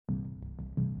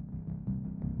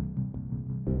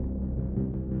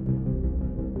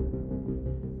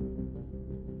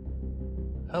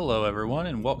Hello, everyone,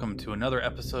 and welcome to another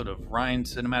episode of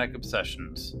Ryan's Cinematic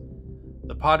Obsessions,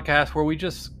 the podcast where we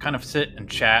just kind of sit and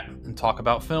chat and talk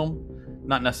about film.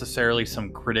 Not necessarily some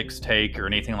critic's take or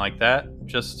anything like that,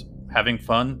 just having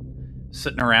fun,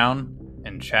 sitting around,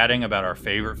 and chatting about our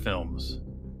favorite films.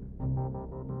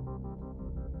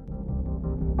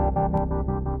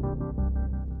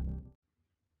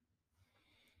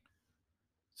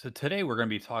 So, today we're going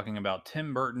to be talking about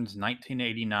Tim Burton's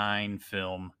 1989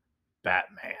 film,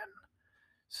 Batman,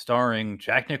 starring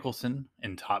Jack Nicholson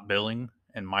in top billing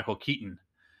and Michael Keaton.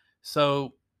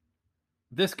 So,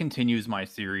 this continues my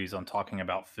series on talking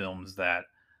about films that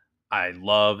I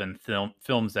love and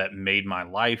films that made my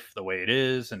life the way it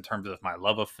is in terms of my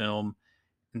love of film.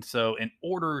 And so, in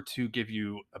order to give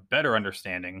you a better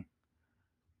understanding,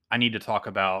 I need to talk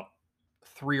about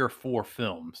three or four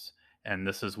films. And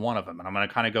this is one of them. And I'm going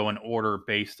to kind of go in order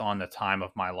based on the time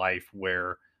of my life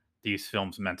where these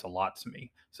films meant a lot to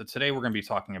me. So, today we're going to be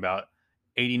talking about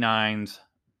 89's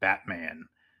Batman.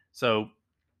 So,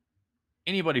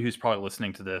 anybody who's probably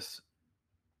listening to this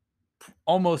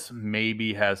almost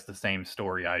maybe has the same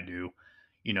story I do.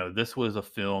 You know, this was a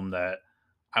film that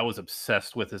I was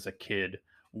obsessed with as a kid.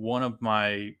 One of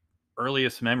my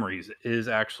earliest memories is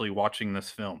actually watching this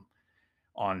film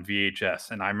on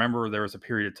VHS. And I remember there was a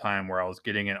period of time where I was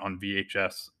getting it on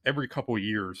VHS every couple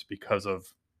years because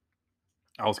of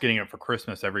I was getting it for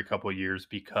Christmas every couple of years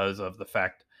because of the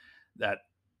fact that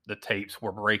the tapes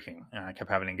were breaking and I kept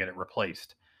having to get it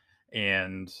replaced.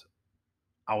 And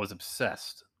I was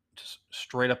obsessed, just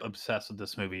straight up obsessed with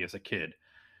this movie as a kid.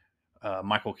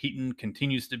 Michael Keaton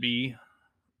continues to be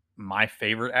my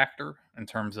favorite actor in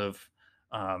terms of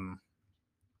um,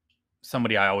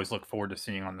 somebody I always look forward to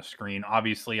seeing on the screen.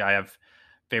 Obviously, I have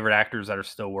favorite actors that are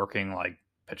still working, like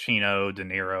Pacino, De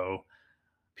Niro,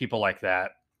 people like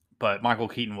that. But Michael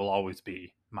Keaton will always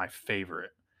be my favorite.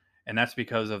 And that's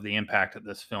because of the impact that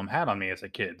this film had on me as a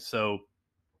kid. So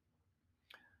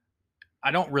I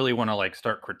don't really want to like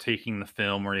start critiquing the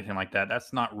film or anything like that.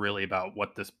 That's not really about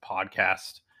what this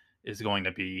podcast is going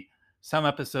to be. Some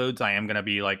episodes I am going to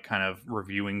be like kind of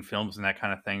reviewing films and that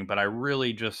kind of thing, but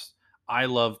I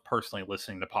love personally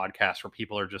listening to podcasts where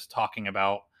people are just talking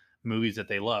about movies that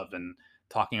they love and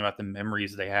talking about the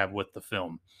memories they have with the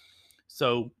film.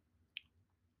 So,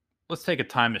 let's take a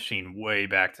time machine way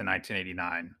back to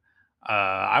 1989.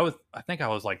 I think I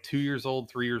was like 2 years old,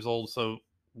 3 years old, so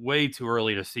way too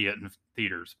early to see it in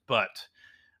theaters. But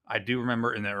I do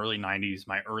remember in the early 90s,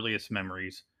 my earliest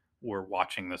memories were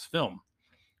watching this film.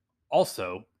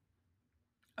 Also,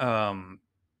 um,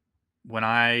 when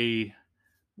I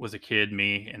was a kid,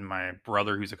 me and my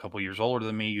brother, who's a couple years older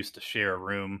than me, used to share a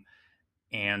room.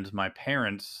 And my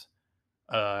parents,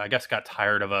 I guess, got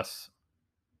tired of us,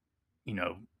 you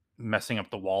know, messing up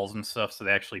the walls and stuff. So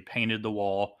they actually painted the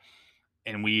wall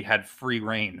and we had free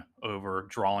reign over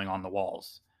drawing on the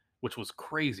walls, which was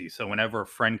crazy. So whenever a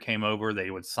friend came over,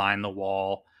 they would sign the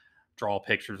wall, draw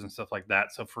pictures and stuff like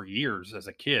that. So for years as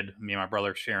a kid, me and my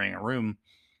brother sharing a room,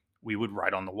 we would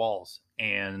write on the walls.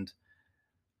 And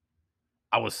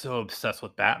I was so obsessed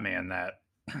with Batman that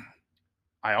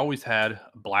I always had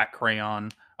a black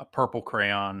crayon, a purple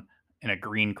crayon, and a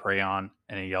green crayon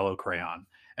and a yellow crayon.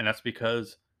 And that's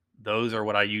because those are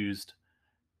what I used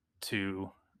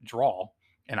to draw,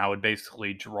 and I would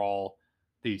basically draw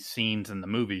these scenes in the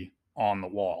movie on the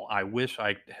wall. I wish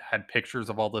I had pictures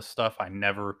of all this stuff. I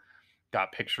never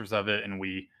got pictures of it, and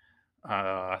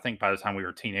I think by the time we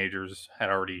were teenagers, had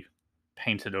already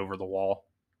painted over the wall,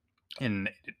 and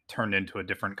it turned into a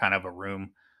different kind of a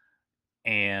room.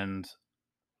 And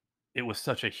it was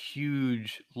such a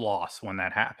huge loss when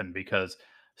that happened because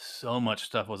so much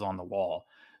stuff was on the wall.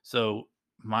 So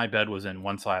my bed was in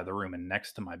one side of the room, and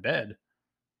next to my bed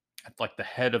at like the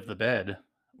head of the bed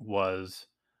was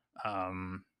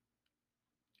um,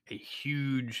 a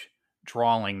huge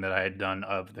drawing that I had done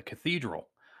of the cathedral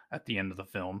at the end of the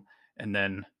film. And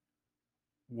then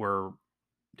where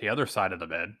the other side of the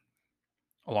bed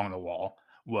along the wall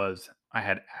was I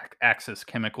had Axis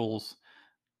chemicals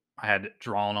I had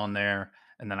drawn on there.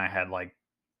 And then I had like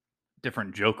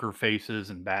different Joker faces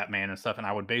and Batman and stuff. And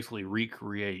I would basically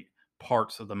recreate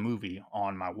parts of the movie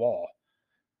on my wall.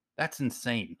 That's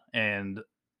insane. And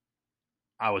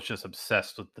I was just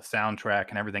obsessed with the soundtrack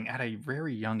and everything at a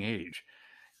very young age.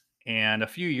 And a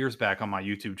few years back on my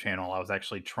YouTube channel, I was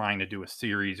actually trying to do a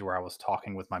series where I was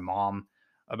talking with my mom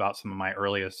about some of my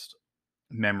earliest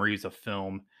memories of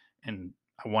film. And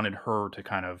I wanted her to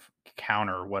kind of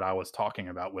counter what I was talking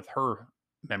about with her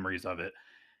memories of it.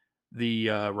 The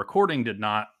recording did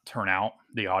not turn out,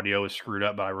 the audio is screwed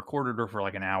up, but I recorded her for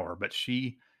like an hour. But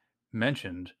she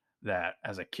mentioned that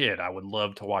as a kid I would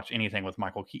love to watch anything with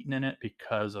Michael Keaton in it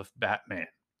because of Batman.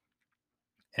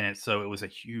 So it was a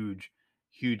huge,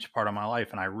 huge part of my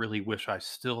life. And I really wish I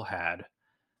still had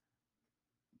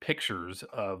pictures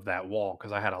of that wall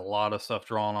because I had a lot of stuff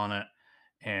drawn on it.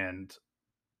 And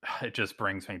it just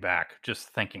brings me back just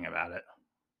thinking about it.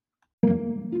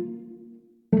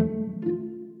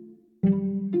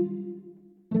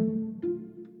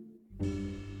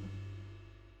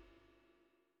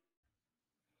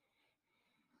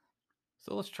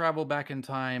 So let's travel back in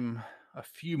time a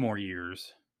few more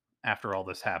years after all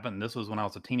this happened. This was when I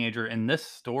was a teenager. And this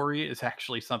story is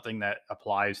actually something that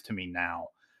applies to me now.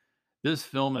 This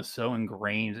film is so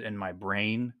ingrained in my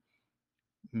brain.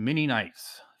 Many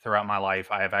nights throughout my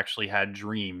life, I have actually had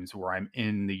dreams where I'm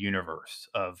in the universe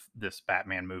of this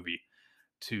Batman movie,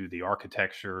 to the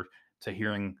architecture, to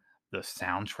hearing the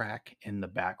soundtrack in the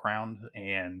background.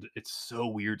 And it's so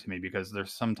weird to me because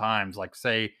there's sometimes, like,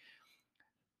 say,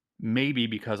 maybe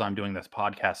because I'm doing this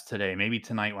podcast today, maybe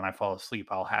tonight when I fall asleep,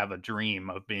 I'll have a dream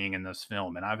of being in this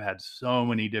film. And I've had so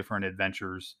many different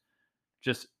adventures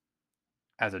just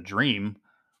as a dream,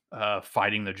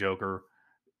 fighting the Joker,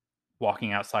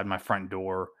 walking outside my front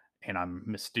door, and I'm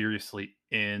mysteriously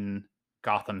in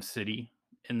Gotham City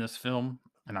in this film.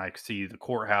 And I see the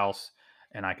courthouse,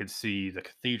 and I could see the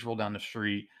cathedral down the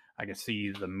street. I could see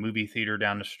the movie theater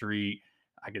down the street.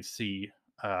 I could see,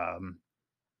 um,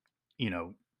 you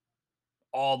know,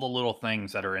 all the little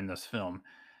things that are in this film.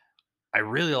 I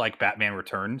really like Batman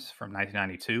Returns from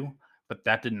 1992, but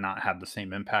that did not have the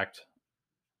same impact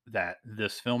that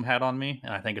this film had on me.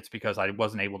 And I think it's because I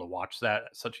wasn't able to watch that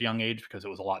at such a young age because it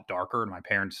was a lot darker and my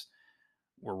parents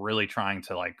were really trying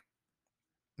to like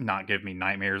not give me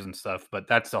nightmares and stuff. But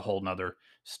that's a whole nother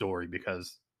story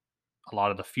because a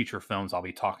lot of the future films I'll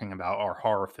be talking about are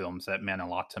horror films that meant a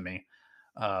lot to me.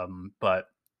 But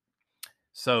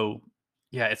so,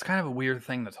 yeah, it's kind of a weird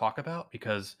thing to talk about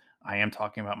because I am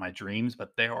talking about my dreams,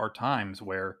 but there are times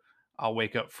where I'll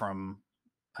wake up from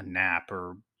a nap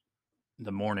or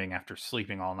the morning after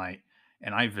sleeping all night,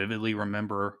 and I vividly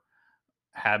remember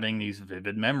having these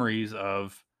vivid memories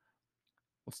of,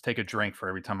 let's take a drink for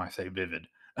every time I say vivid.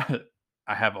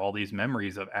 I have all these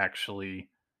memories of actually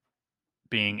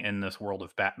being in this world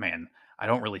of Batman. I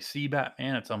don't really see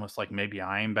Batman. It's almost like maybe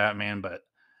I am Batman, but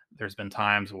there's been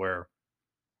times where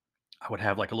I would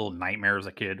have like a little nightmare as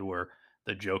a kid where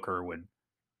the Joker would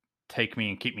take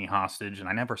me and keep me hostage. And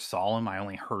I never saw him. I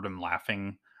only heard him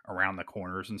laughing around the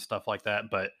corners and stuff like that.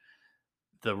 But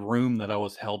the room that I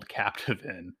was held captive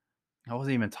in, I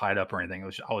wasn't even tied up or anything.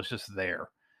 I was just there.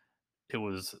 It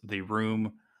was the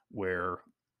room where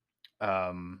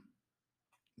um,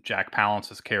 Jack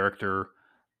Palance's character,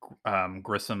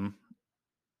 Grissom,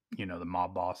 the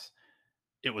mob boss,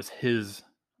 it was his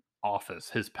office,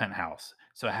 his penthouse.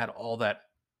 So it had all that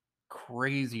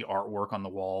crazy artwork on the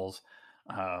walls.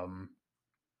 Um,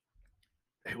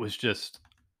 it was just,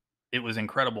 it was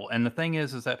incredible. And the thing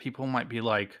is that people might be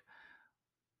like,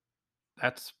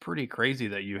 that's pretty crazy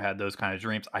that you had those kind of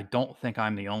dreams. I don't think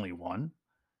I'm the only one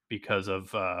because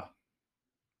of,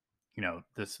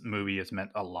 this movie has meant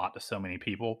a lot to so many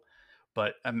people.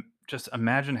 But just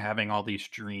imagine having all these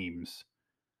dreams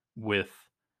with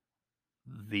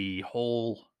the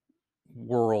whole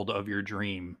world of your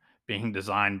dream being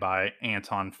designed by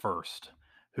Anton First,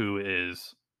 who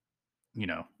is, you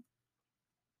know,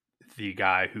 the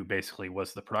guy who basically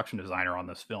was the production designer on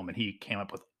this film. And he came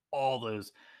up with all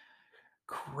those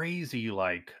crazy,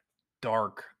 like,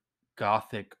 dark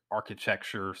Gothic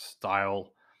architecture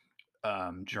style,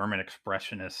 German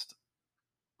expressionist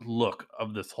look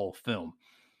of this whole film.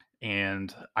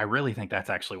 And I really think that's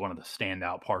actually one of the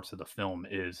standout parts of the film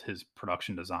is his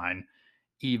production design,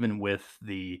 even with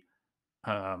the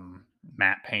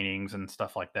matte paintings and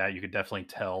stuff like that. You could definitely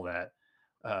tell that,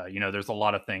 there's a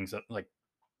lot of things that like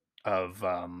of,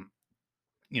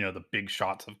 the big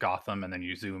shots of Gotham, and then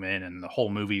you zoom in, and the whole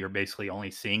movie you're basically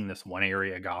only seeing this one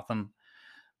area of Gotham.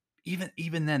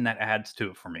 Even then, that adds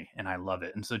to it for me, and I love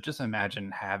it. And so, just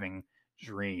imagine having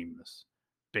dreams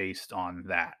based on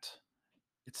that.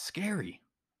 It's scary.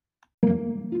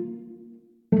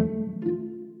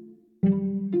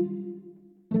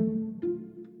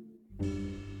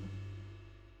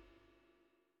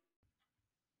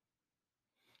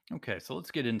 Okay, so let's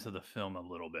get into the film a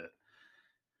little bit.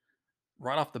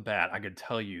 Right off the bat, I could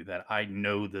tell you that I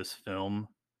know this film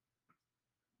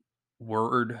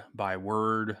word by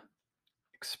word.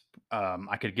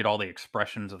 I could get all the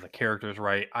expressions of the characters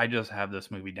right. I just have this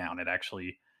movie down. It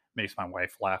actually makes my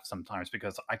wife laugh sometimes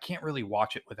because I can't really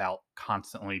watch it without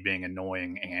constantly being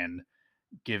annoying and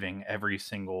giving every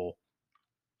single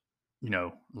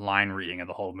line reading of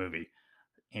the whole movie.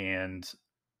 And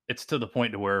it's to the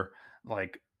point to where,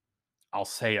 like, I'll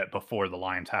say it before the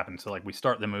lines happen. So, like, we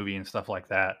start the movie and stuff like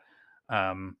that.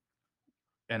 Um,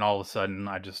 and all of a sudden,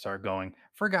 I just start going,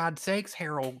 "For God's sakes,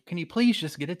 Harold, can you please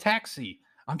just get a taxi?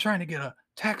 I'm trying to get a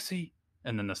taxi."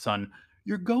 And then the son,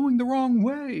 "You're going the wrong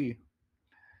way.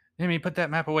 I mean, put that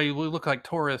map away. We look like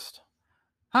tourists."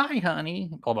 "Hi,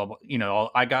 honey." Blah blah blah.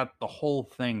 I got the whole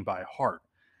thing by heart.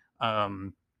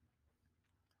 Um,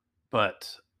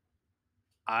 but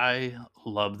I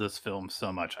love this film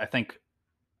so much. I think,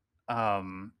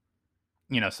 um,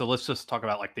 so let's just talk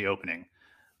about like the opening.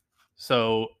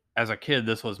 So as a kid,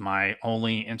 this was my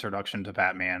only introduction to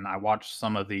Batman. I watched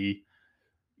some of the,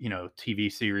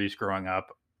 TV series growing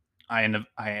up. I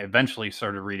eventually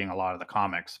started reading a lot of the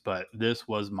comics, but this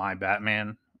was my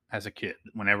Batman as a kid.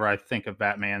 Whenever I think of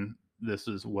Batman, this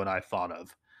is what I thought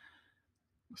of.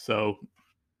 So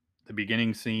the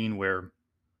beginning scene where,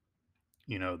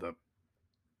 the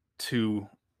two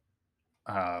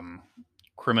um,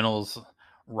 criminals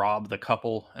rob the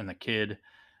couple and the kid,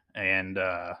 and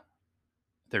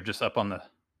they're just up on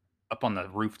the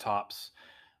rooftops,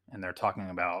 and they're talking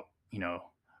about,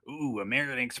 ooh,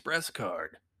 American Express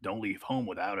card. Don't leave home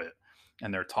without it.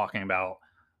 And they're talking about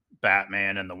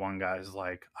Batman, and the one guy's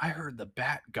like, "I heard the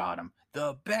bat got him.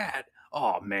 The bat.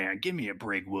 Oh man, give me a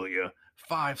break, will you?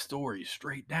 5 stories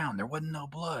straight down. There wasn't no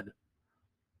blood.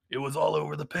 It was all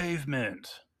over the pavement."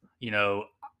 You know,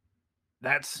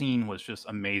 that scene was just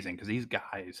amazing because these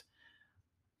guys,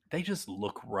 they just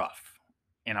look rough.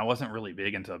 And I wasn't really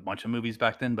big into a bunch of movies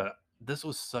back then, but this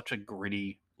was such a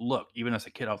gritty look. Even as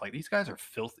a kid, I was like, these guys are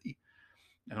filthy.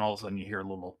 And all of a sudden you hear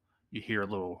a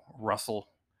little rustle,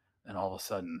 and all of a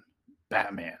sudden,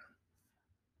 Batman.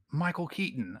 Michael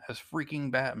Keaton as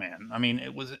freaking Batman. I mean,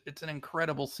 it's an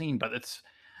incredible scene, but it's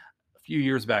a few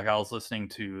years back I was listening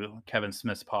to Kevin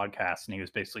Smith's podcast, and he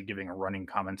was basically giving a running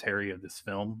commentary of this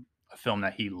film, a film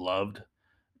that he loved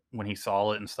when he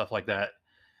saw it and stuff like that.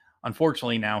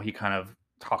 Unfortunately, now he kind of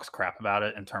talks crap about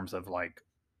it in terms of like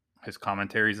his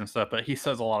commentaries and stuff, but he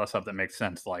says a lot of stuff that makes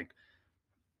sense. Like,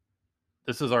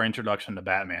 this is our introduction to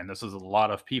Batman. This is a lot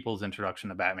of people's introduction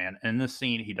to Batman. And in this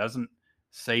scene, he doesn't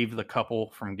save the couple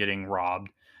from getting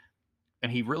robbed,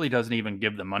 and he really doesn't even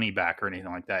give the money back or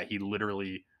anything like that. He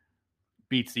literally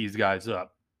beats these guys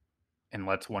up and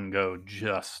lets one go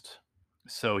just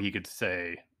so he could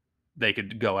say they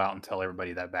could go out and tell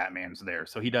everybody that Batman's there.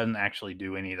 So he doesn't actually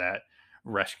do any of that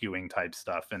rescuing type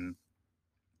stuff. And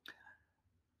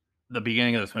the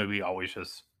beginning of this movie always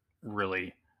just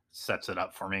really sets it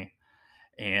up for me.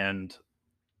 And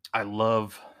I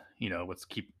love, let's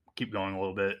keep going a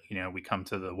little bit. We come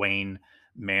to the Wayne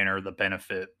Manor, the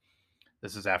benefit.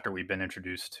 This is after we've been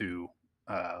introduced to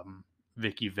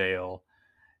Vicky Vale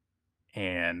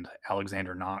and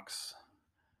Alexander Knox.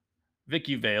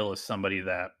 Vicky Vale is somebody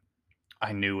that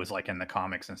I knew was like in the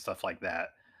comics and stuff like that,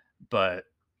 but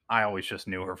I always just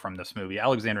knew her from this movie.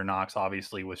 Alexander Knox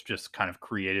obviously was just kind of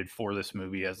created for this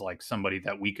movie as like somebody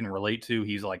that we can relate to.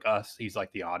 He's like us, he's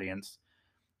like the audience.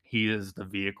 He is the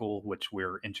vehicle which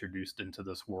we're introduced into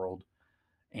this world,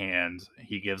 and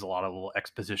he gives a lot of little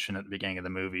exposition at the beginning of the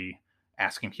movie,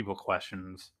 asking people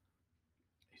questions.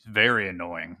 He's very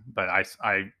annoying, but I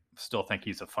still think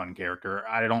he's a fun character.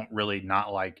 I don't really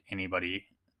not like anybody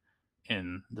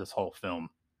in this whole film,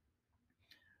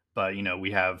 but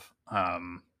we have I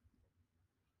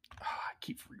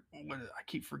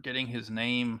keep forgetting his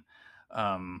name.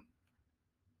 Um,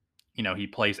 he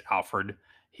plays Alfred.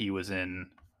 He was in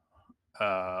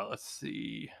let's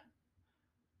see,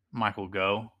 Michael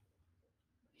Go.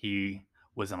 He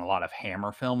was in a lot of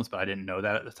Hammer films, but I didn't know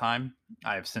that at the time.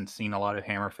 I have since seen a lot of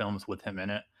Hammer films with him in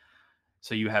it.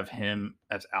 So you have him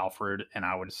as Alfred, and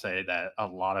I would say that a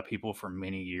lot of people for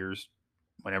many years,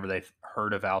 whenever they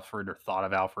heard of Alfred or thought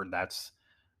of Alfred, that's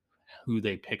who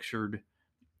they pictured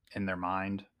in their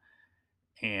mind.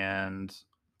 And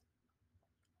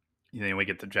then we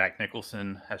get to Jack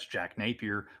Nicholson as Jack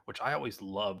Napier, which I always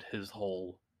loved his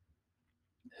whole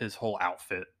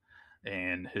outfit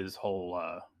and his whole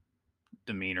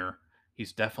demeanor.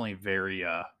 He's definitely very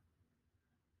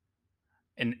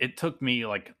and it took me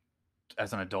like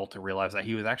as an adult to realize that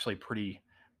he was actually pretty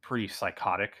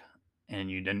psychotic, and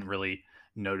you didn't really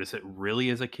notice it really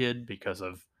as a kid because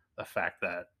of the fact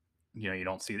that you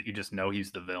don't see that, you just know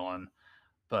he's the villain.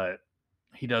 But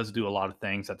he does do a lot of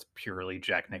things that's purely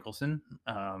Jack Nicholson.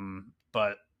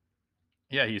 But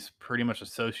yeah, he's pretty much a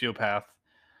sociopath.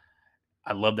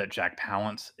 I love that Jack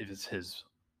Palance is his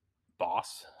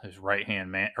boss, his right hand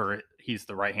man, or he's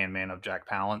the right hand man of Jack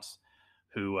Palance,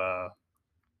 who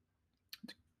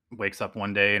wakes up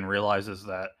one day and realizes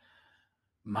that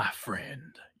My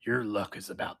friend, your luck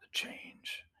is about to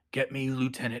change. Get me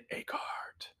Lieutenant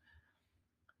Akart.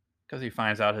 Because he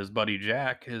finds out his buddy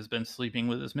Jack has been sleeping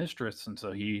with his mistress, and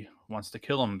so he wants to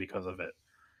kill him because of it.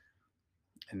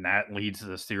 And that leads to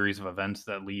the series of events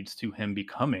that leads to him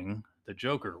becoming the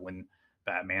Joker when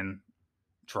Batman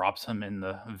drops him in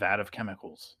the vat of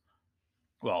chemicals.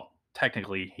 Well,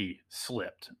 technically, he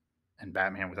slipped, and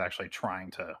Batman was actually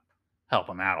trying to help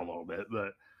him out a little bit,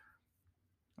 but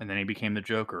and then he became the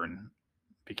Joker and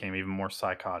became even more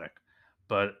psychotic.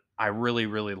 But I really,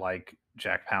 really like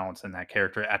Jack Palance in that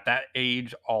character. At that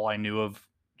age, all I knew of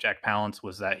Jack Palance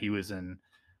was that he was in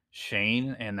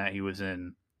Shane and that he was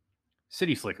in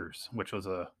City Slickers, which was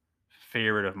a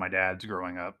favorite of my dad's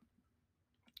growing up.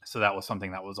 So that was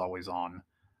something that was always on.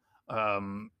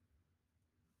 Um,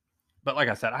 but like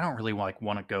I said, I don't really want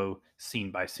to go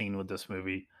scene by scene with this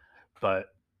movie, but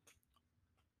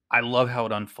I love how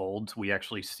it unfolds. We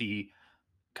actually see,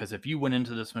 because if you went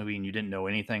into this movie and you didn't know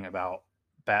anything about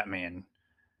Batman,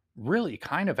 really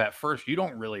kind of at first you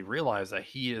don't really realize that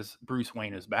he is Bruce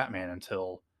Wayne as Batman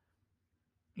until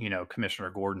Commissioner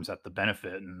Gordon's at the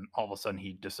benefit, and all of a sudden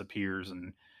he disappears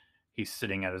and he's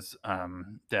sitting at his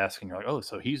desk, and you're like, oh,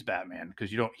 so he's Batman, because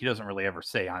he doesn't really ever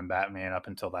say I'm Batman up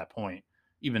until that point,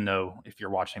 even though if you're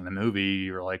watching the movie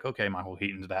you're like, okay, Michael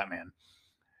Keaton's Batman,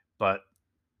 but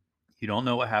you don't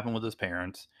know what happened with his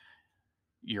parents.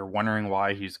 You're wondering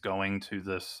why he's going to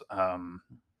this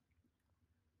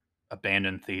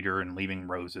abandoned theater and leaving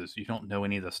roses. You don't know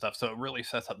any of the stuff, so it really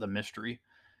sets up the mystery.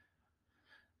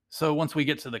 So once we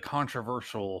get to the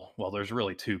controversial, well, there's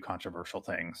really two controversial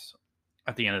things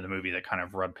at the end of the movie that kind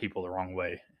of rubbed people the wrong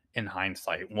way in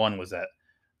hindsight. One was that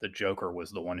the Joker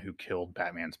was the one who killed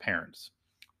Batman's parents.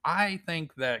 I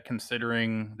think that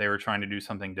considering they were trying to do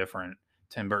something different,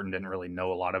 Tim Burton didn't really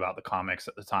know a lot about the comics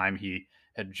at the time. He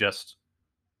had just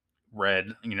read,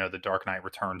 The Dark Knight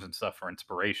Returns and stuff for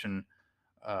inspiration.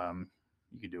 Um,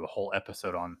 you could do a whole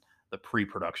episode on the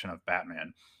pre-production of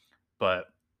Batman, but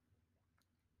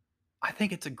I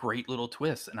think it's a great little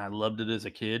twist, and I loved it as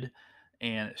a kid.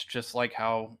 And it's just like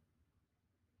how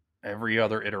every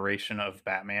other iteration of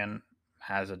Batman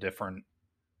has a different,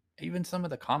 even some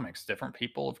of the comics, different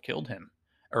people have killed him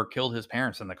or killed his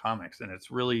parents in the comics. And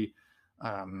it's really,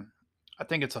 um, I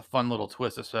think it's a fun little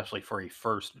twist, especially for a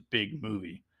first big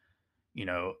movie.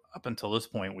 Up until this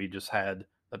point, we just had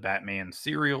the Batman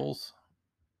serials,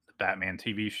 the Batman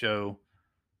TV show,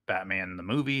 Batman the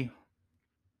movie,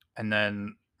 and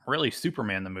then really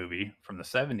Superman the movie from the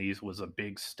 70s was a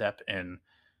big step in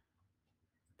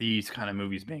these kind of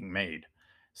movies being made.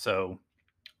 So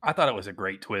I thought it was a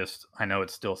great twist. I know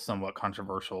it's still somewhat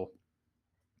controversial.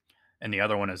 And the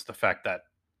other one is the fact that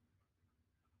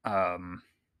um,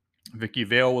 Vicky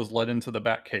Vale was led into the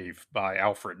Batcave by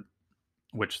Alfred,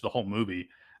 which the whole movie,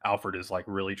 Alfred is like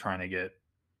really trying to get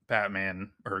Batman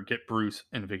or get Bruce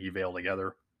and Vicky Vale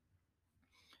together.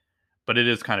 But it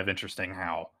is kind of interesting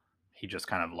how he just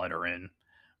kind of let her in,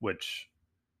 which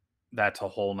that's a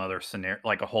whole nother scenario,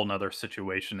 like a whole nother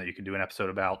situation that you could do an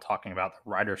episode about, talking about the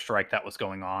writer strike that was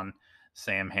going on.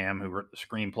 Sam Hamm, who wrote the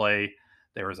screenplay,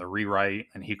 there was a rewrite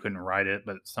and he couldn't write it,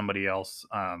 but somebody else,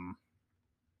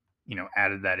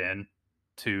 added that in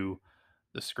to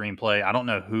the screenplay. I don't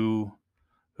know who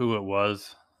it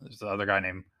was. There's the other guy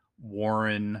named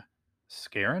Warren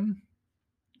Scarron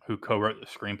who co-wrote the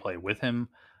screenplay with him,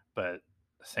 but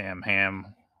Sam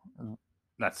Hamm,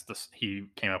 he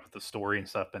came up with the story and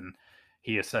stuff, and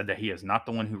he has said that he is not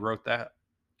the one who wrote that.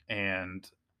 And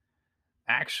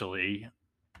actually,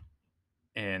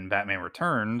 in Batman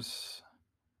Returns,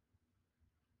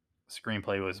 the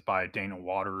screenplay was by Dana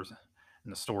Waters,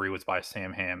 and the story was by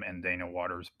Sam Hamm and Dana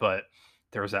Waters. But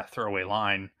there was that throwaway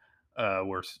line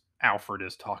where Alfred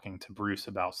is talking to Bruce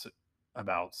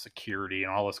about security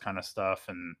and all this kind of stuff,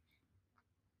 and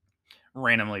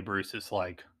randomly Bruce is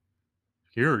like,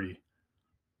 "Security?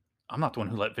 I'm not the one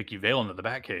who let Vicky Vale into the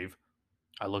Batcave."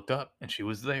 I looked up and she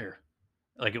was there.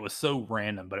 Like, it was so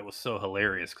random, but it was so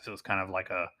hilarious because it was kind of like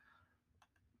a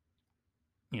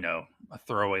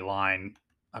throwaway line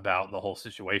about the whole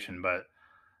situation. But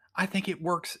I think it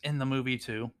works in the movie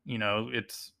too.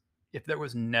 It's, if there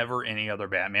was never any other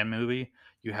Batman movie,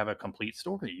 you have a complete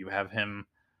story. You have him,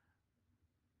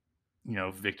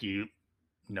 Vicky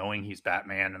knowing he's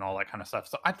Batman and all that kind of stuff.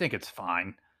 So I think it's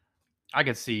fine. I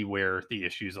could see where the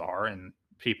issues are, and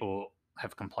people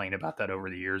have complained about that over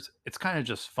the years. It's kind of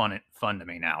just fun to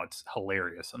me now. It's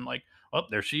hilarious. I'm like, oh,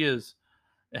 there she is,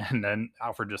 and then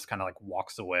Alfred just kind of like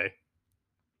walks away.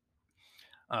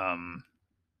 Um,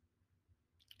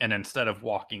 and instead of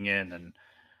walking in, and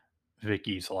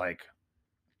Vicky's like,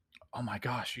 "Oh my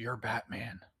gosh, you're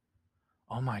Batman!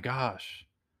 Oh my gosh.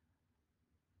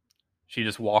 She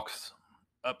just walks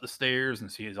up the stairs and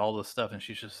sees all this stuff, and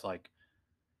she's just like,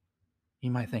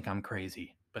 "You might think I'm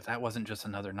crazy, but that wasn't just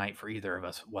another night for either of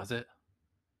us, was it?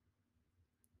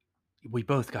 We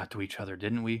both got to each other,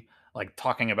 didn't we?" Like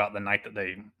talking about the night that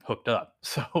they hooked up.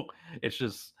 So it's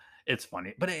just it's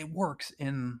funny, but it works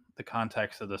in the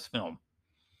context of this film.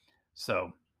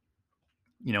 So,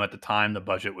 at the time the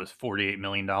budget was $48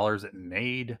 million. It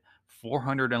made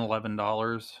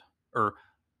 $411, or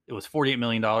it was $48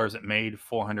 million. It made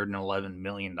 $411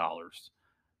 million.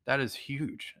 That is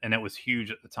huge, and it was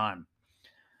huge at the time.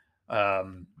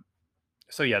 Um,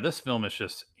 so yeah, this film is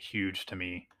just huge to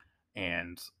me,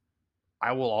 and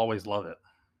I will always love it.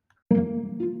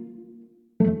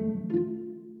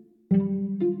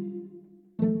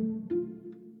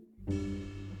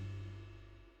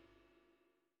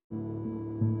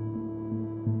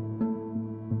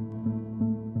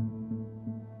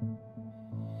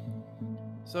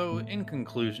 So, in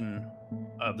conclusion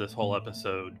of this whole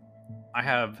episode, I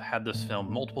have had this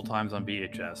film multiple times on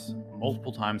VHS,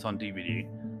 multiple times on DVD,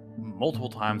 multiple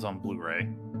times on Blu ray.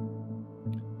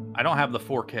 I don't have the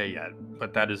 4K yet,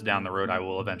 but that is down the road. I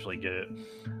will eventually get it.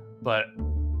 But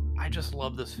I just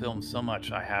love this film so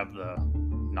much. I have the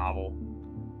novel.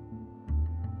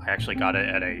 I actually got it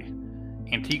at a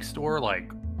antique store like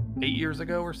 8 years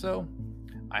ago or so.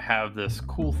 I have this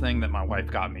cool thing that my wife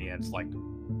got me. It's like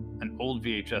an old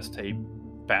VHS tape,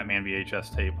 Batman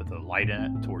VHS tape with a light in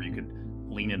it to where you could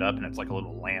lean it up and it's like a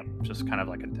little lamp, just kind of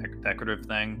like a decorative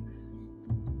thing.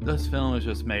 This film has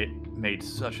just made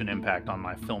such an impact on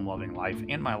my film loving life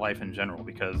and my life in general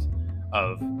because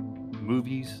of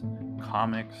movies,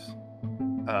 comics.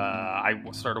 I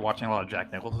started watching a lot of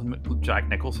Jack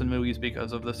Nicholson movies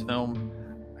because of this film.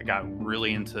 I got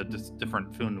really into just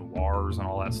different film noirs and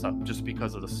all that stuff just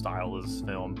because of the style of this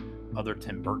film. Other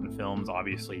Tim Burton films,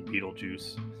 obviously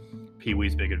Beetlejuice,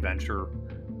 Pee-wee's Big Adventure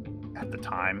at the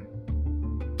time.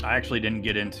 I actually didn't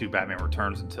get into Batman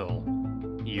Returns until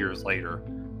years later,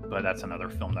 but that's another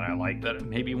film that I like that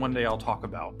maybe one day I'll talk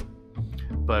about.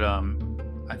 But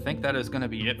I think that is going to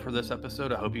be it for this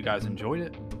episode. I hope you guys enjoyed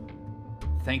it.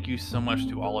 Thank you so much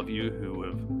to all of you who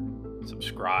have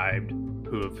subscribed,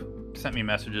 who have sent me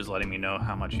messages letting me know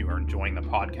how much you are enjoying the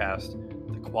podcast.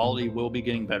 The quality will be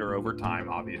getting better over time,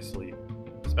 obviously,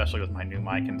 especially with my new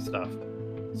mic and stuff.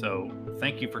 So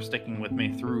thank you for sticking with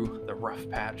me through the rough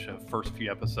patch of first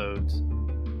few episodes.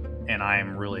 And I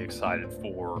am really excited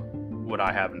for what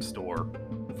I have in store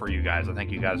for you guys. I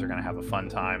think you guys are going to have a fun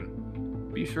time.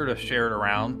 Be sure to share it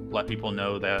around. Let people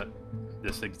know that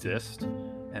this exists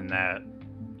and that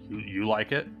you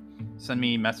like it. Send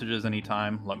me messages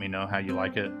anytime. Let me know how you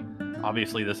like it.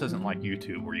 Obviously, this isn't like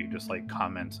YouTube where you just like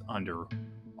comment under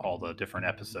all the different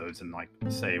episodes and like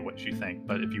say what you think.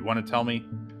 But if you want to tell me,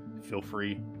 feel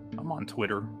free. I'm on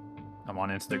Twitter. I'm on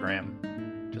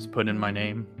Instagram. Just put in my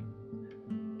name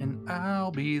and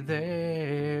I'll be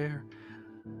there.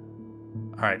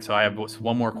 All right, so I have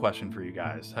one more question for you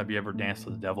guys. Have you ever danced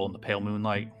with the devil in the pale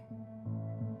moonlight?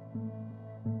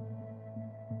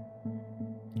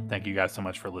 Thank you guys so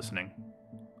much for listening.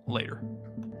 Later.